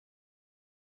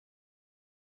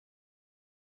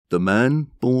The man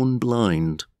born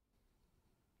blind.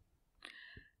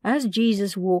 As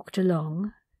Jesus walked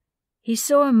along, he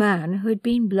saw a man who had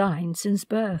been blind since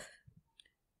birth.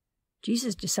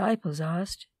 Jesus' disciples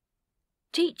asked,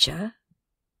 "Teacher,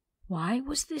 why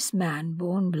was this man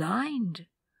born blind?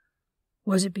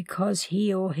 Was it because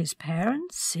he or his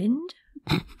parents sinned?"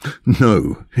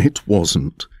 No, it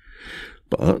wasn't.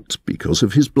 But because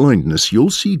of his blindness, you'll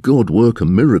see God work a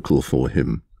miracle for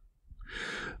him.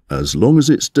 As long as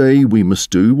it's day, we must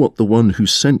do what the one who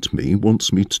sent me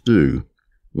wants me to do.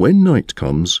 When night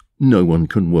comes, no one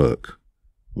can work.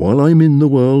 While I'm in the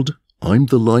world, I'm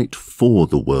the light for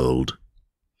the world.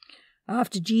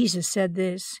 After Jesus said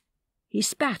this, he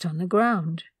spat on the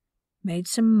ground, made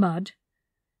some mud,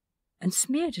 and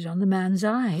smeared it on the man's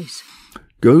eyes.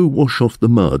 Go wash off the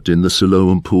mud in the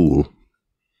Siloam pool.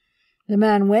 The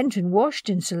man went and washed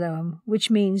in Siloam, which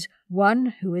means one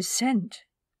who is sent.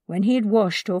 When he had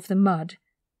washed off the mud,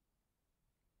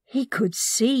 he could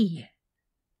see.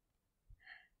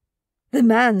 The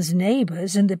man's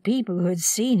neighbours and the people who had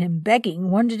seen him begging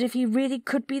wondered if he really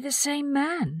could be the same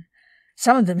man.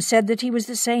 Some of them said that he was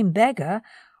the same beggar,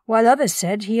 while others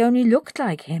said he only looked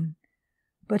like him.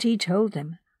 But he told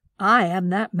them, "I am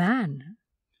that man."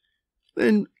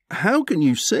 Then how can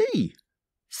you see?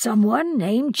 "Someone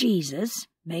named Jesus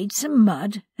made some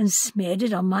mud and smeared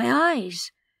it on my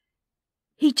eyes.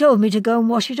 He told me to go and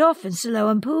wash it off in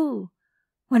Siloam pool.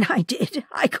 When I did,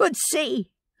 I could see."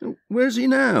 Where's he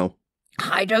now?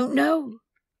 "I don't know."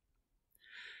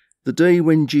 The day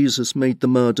when Jesus made the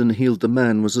mud and healed the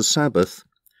man was a Sabbath.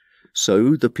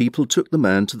 So the people took the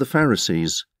man to the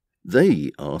Pharisees.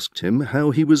 They asked him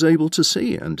how he was able to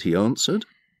see, and he answered,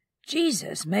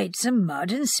 "Jesus made some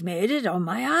mud and smeared it on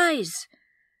my eyes.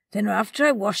 Then after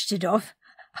I washed it off,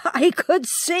 I could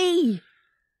see."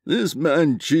 This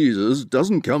man Jesus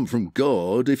doesn't come from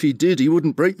God. If he did, he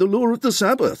wouldn't break the law of the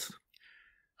Sabbath.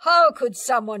 How could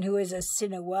someone who is a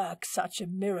sinner work such a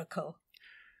miracle?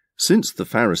 Since the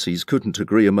Pharisees couldn't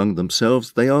agree among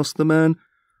themselves, they asked the man,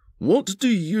 "What do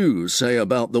you say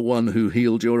about the one who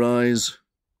healed your eyes?"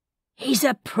 "He's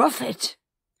a prophet."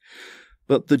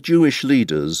 But the Jewish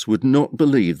leaders would not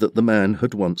believe that the man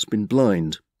had once been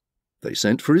blind. They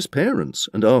sent for his parents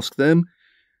and asked them,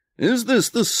 "Is this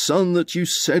the son that you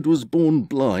said was born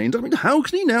blind? How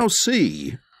can he now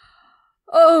see?"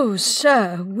 "Oh,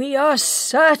 sir, we are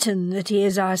certain that he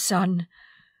is our son,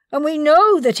 and we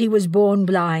know that he was born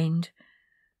blind.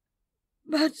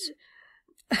 But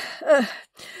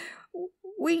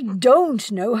we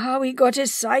don't know how he got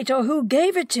his sight or who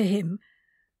gave it to him.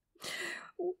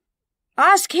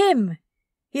 Ask him.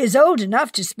 He is old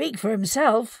enough to speak for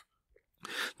himself."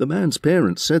 The man's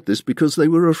parents said this because they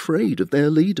were afraid of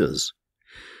their leaders.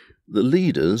 The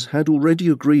leaders had already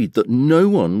agreed that no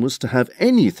one was to have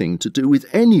anything to do with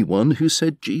anyone who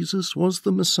said Jesus was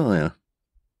the Messiah.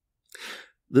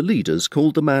 The leaders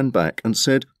called the man back and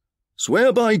said,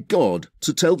 "Swear by God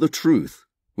to tell the truth.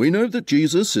 We know that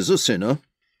Jesus is a sinner."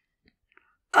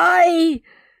 "I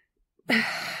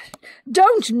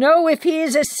don't know if he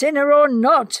is a sinner or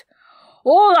not.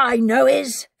 All I know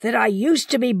is that I used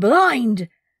to be blind,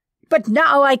 but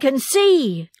now I can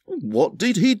see." "What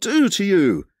did he do to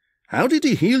you? How did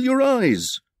he heal your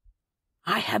eyes?"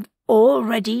 "I have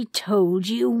already told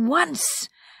you once,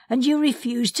 and you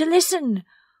refuse to listen.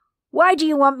 Why do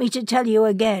you want me to tell you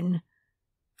again?"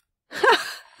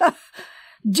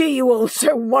 "Do you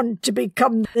also want to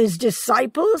become his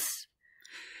disciples?"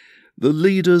 The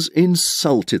leaders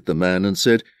insulted the man and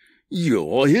said,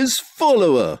 "You're his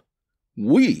follower.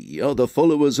 We are the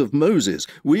followers of Moses.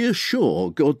 We are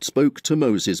sure God spoke to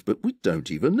Moses, but we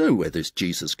don't even know where this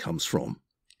Jesus comes from."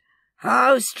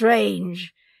 "How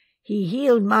strange. He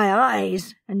healed my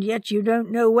eyes, and yet you don't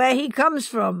know where he comes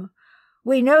from.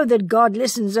 We know that God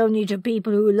listens only to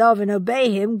people who love and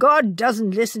obey him. God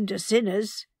doesn't listen to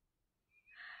sinners.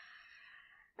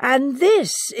 And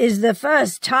this is the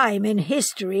first time in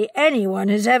history anyone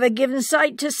has ever given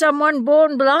sight to someone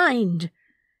born blind.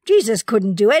 Jesus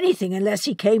couldn't do anything unless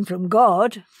he came from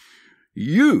God."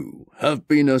 "You have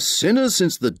been a sinner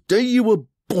since the day you were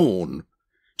born.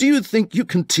 Do you think you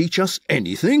can teach us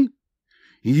anything?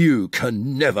 You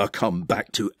can never come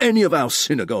back to any of our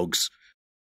synagogues."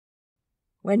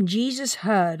 When Jesus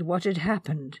heard what had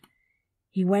happened,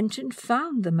 he went and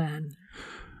found the man.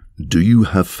 "Do you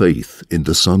have faith in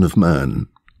the Son of Man?"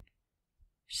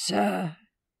 "Sir,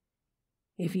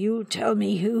 if you tell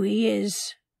me who he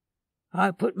is,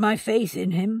 I'll put my faith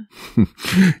in him."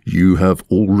 "You have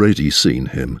already seen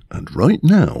him, and right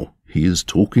now he is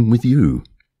talking with you."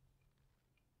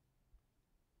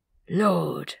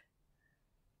 "Lord,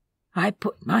 I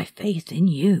put my faith in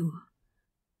you."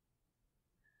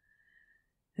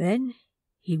 Then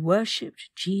he worshipped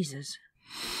Jesus.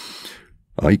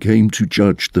 I came to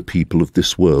judge the people of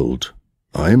this world.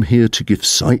 I am here to give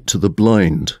sight to the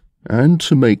blind, and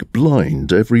to make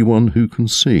blind everyone who can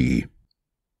see.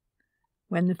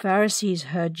 When the Pharisees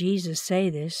heard Jesus say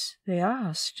this, they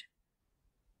asked,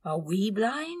 "Are we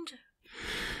blind?"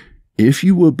 If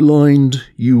you were blind,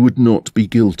 you would not be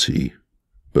guilty.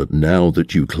 But now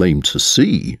that you claim to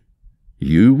see,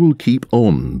 you will keep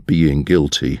on being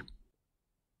guilty.